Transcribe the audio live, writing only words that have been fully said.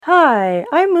Hi,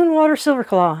 I'm Moonwater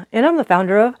Silverclaw, and I'm the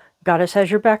founder of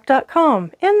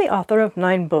GoddessHasYourBack.com and the author of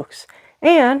 9 books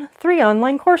and 3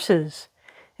 online courses.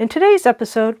 In today's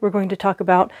episode, we're going to talk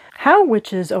about how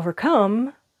witches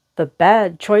overcome the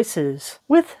bad choices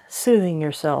with soothing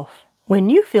yourself.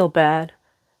 When you feel bad,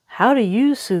 how do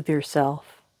you soothe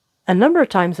yourself? A number of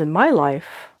times in my life,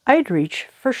 I'd reach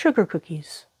for sugar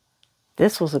cookies.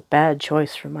 This was a bad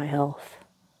choice for my health.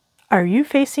 Are you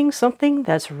facing something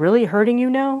that's really hurting you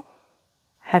now?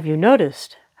 Have you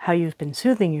noticed how you've been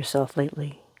soothing yourself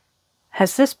lately?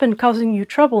 Has this been causing you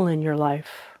trouble in your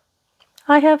life?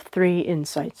 I have 3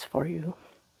 insights for you.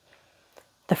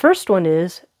 The first one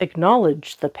is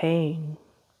acknowledge the pain.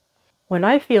 When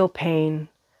I feel pain,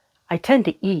 I tend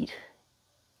to eat.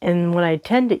 And when I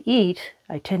tend to eat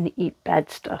bad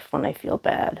stuff when I feel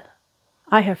bad.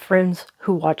 I have friends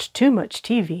who watch too much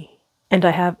TV. And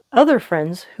I have other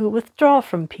friends who withdraw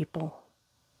from people.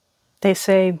 They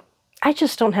say, I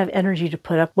just don't have energy to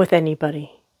put up with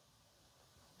anybody.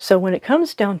 So when it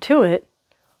comes down to it,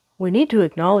 we need to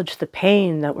acknowledge the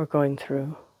pain that we're going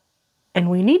through. And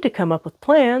we need to come up with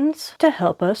plans to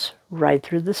help us ride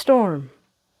through the storm.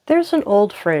 There's an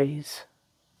old phrase,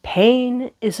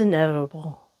 pain is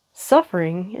inevitable.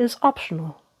 Suffering is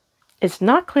optional. It's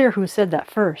not clear who said that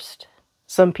first.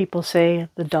 Some people say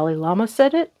the Dalai Lama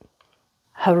said it,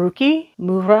 Haruki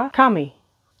Murakami,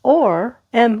 or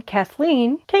M.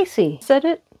 Kathleen Casey said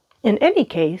it. In any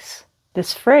case,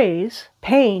 this phrase,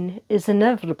 pain is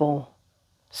inevitable,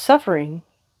 suffering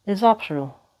is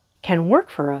optional, can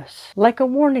work for us like a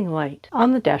warning light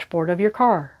on the dashboard of your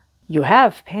car. You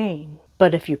have pain,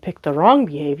 but if you pick the wrong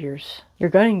behaviors, you're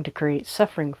going to create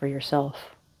suffering for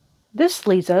yourself. This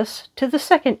leads us to the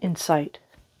second insight.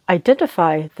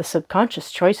 Identify the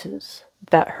subconscious choices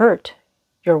that hurt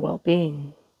your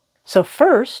well-being. So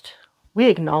first, we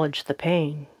acknowledge the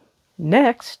pain.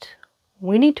 Next,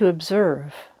 we need to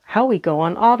observe how we go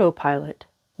on autopilot.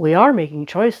 We are making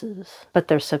choices, but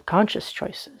they're subconscious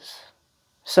choices.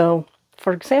 So,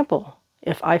 for example,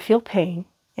 if I feel pain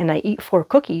and I eat 4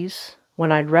 cookies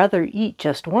when I'd rather eat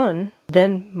just 1,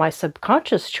 then my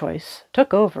subconscious choice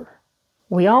took over.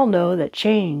 We all know that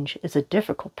change is a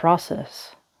difficult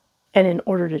process. And in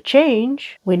order to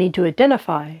change, we need to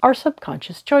identify our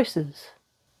subconscious choices.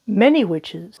 Many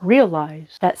witches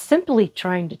realize that simply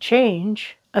trying to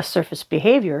change a surface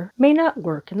behavior may not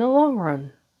work in the long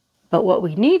run. But what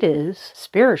we need is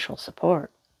spiritual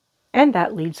support. And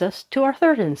that leads us to our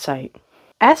third insight.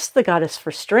 Ask the goddess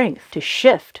for strength to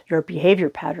shift your behavior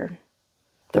pattern.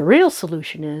 The real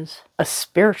solution is a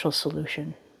spiritual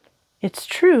solution. It's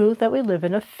true that we live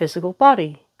in a physical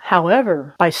body.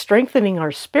 However, by strengthening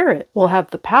our spirit, we'll have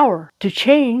the power to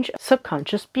change a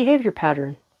subconscious behavior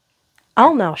pattern.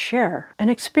 I'll now share an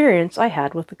experience I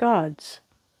had with the gods.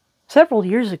 Several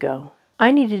years ago,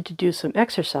 I needed to do some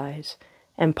exercise,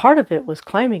 and part of it was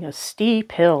climbing a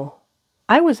steep hill.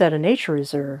 I was at a nature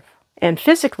reserve, and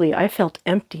physically I felt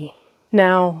empty.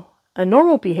 Now, a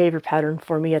normal behavior pattern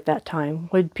for me at that time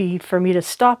would be for me to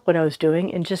stop what I was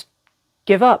doing and just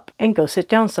give up and go sit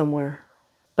down somewhere.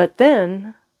 But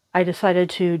then, I decided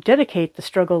to dedicate the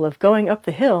struggle of going up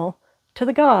the hill to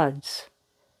the gods.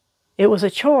 It was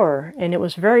a chore, and it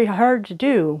was very hard to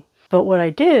do, but what I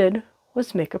did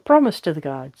was make a promise to the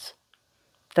gods,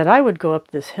 that I would go up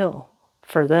this hill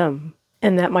for them,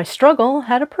 and that my struggle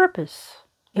had a purpose.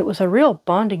 It was a real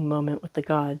bonding moment with the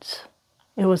gods.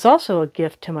 It was also a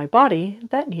gift to my body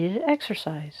that needed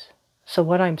exercise. So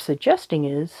what I'm suggesting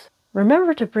is,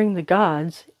 remember to bring the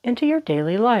gods into your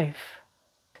daily life.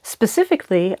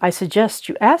 Specifically, I suggest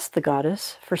you ask the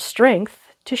goddess for strength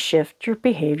to shift your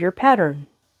behavior pattern.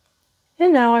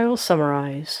 And now I will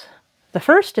summarize. The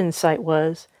first insight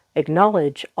was,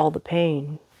 acknowledge all the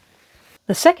pain.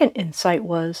 The second insight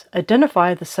was,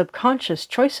 identify the subconscious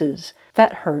choices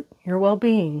that hurt your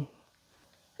well-being.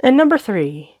 And number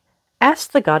 3,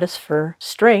 ask the goddess for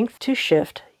strength to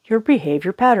shift your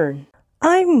behavior pattern.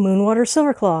 I'm Moonwater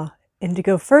Silverclaw, and to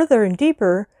go further and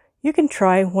deeper, you can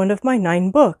try one of my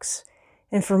 9 books.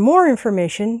 And for more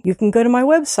information, you can go to my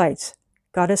websites,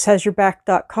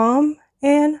 GoddessHasYourBack.com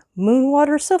and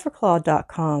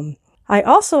MoonwaterSilverclaw.com. I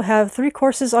also have 3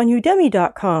 courses on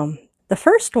Udemy.com. The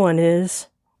first one is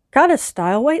Goddess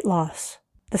Style Weight Loss.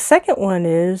 The second one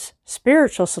is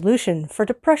Spiritual Solution for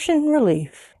Depression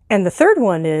Relief. And the third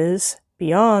one is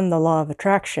Beyond the Law of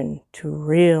Attraction to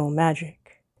Real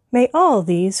Magic. May all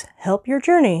these help your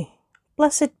journey.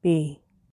 Blessed be.